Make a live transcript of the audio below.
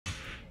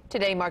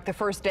Today marked the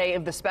first day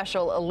of the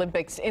Special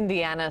Olympics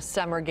Indiana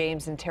Summer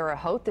Games in Terre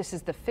Haute. This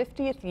is the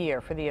 50th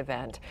year for the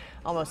event.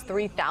 Almost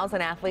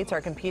 3,000 athletes are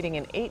competing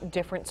in 8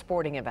 different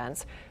sporting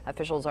events.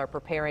 Officials are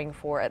preparing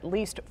for at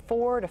least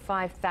 4,000 to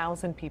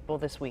 5,000 people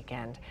this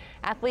weekend.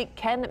 Athlete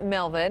Ken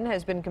Melvin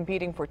has been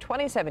competing for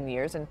 27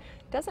 years and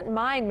doesn't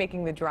mind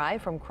making the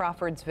drive from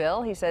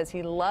Crawfordsville. He says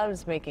he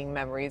loves making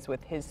memories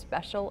with his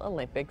Special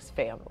Olympics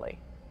family.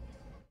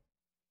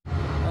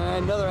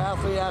 Another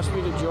athlete asked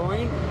me to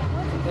join,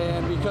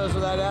 and because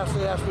of that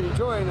athlete asked me to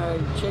join, I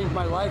changed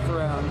my life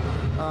around.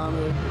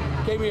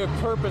 It gave me a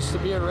purpose to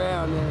be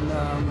around and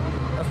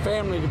a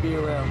family to be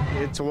around.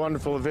 It's a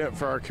wonderful event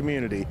for our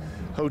community.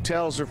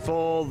 Hotels are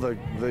full,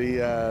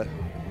 the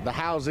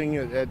housing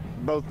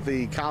at both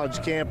the college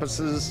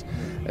campuses,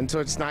 and so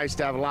it's nice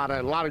to have a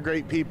lot of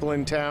great people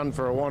in town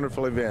for a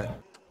wonderful event.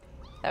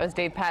 That was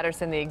Dave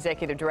Patterson, the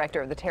executive director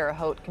of the Terre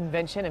Haute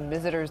Convention and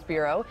Visitors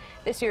Bureau.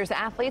 This year's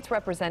athletes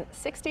represent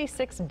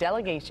 66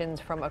 delegations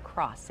from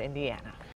across Indiana.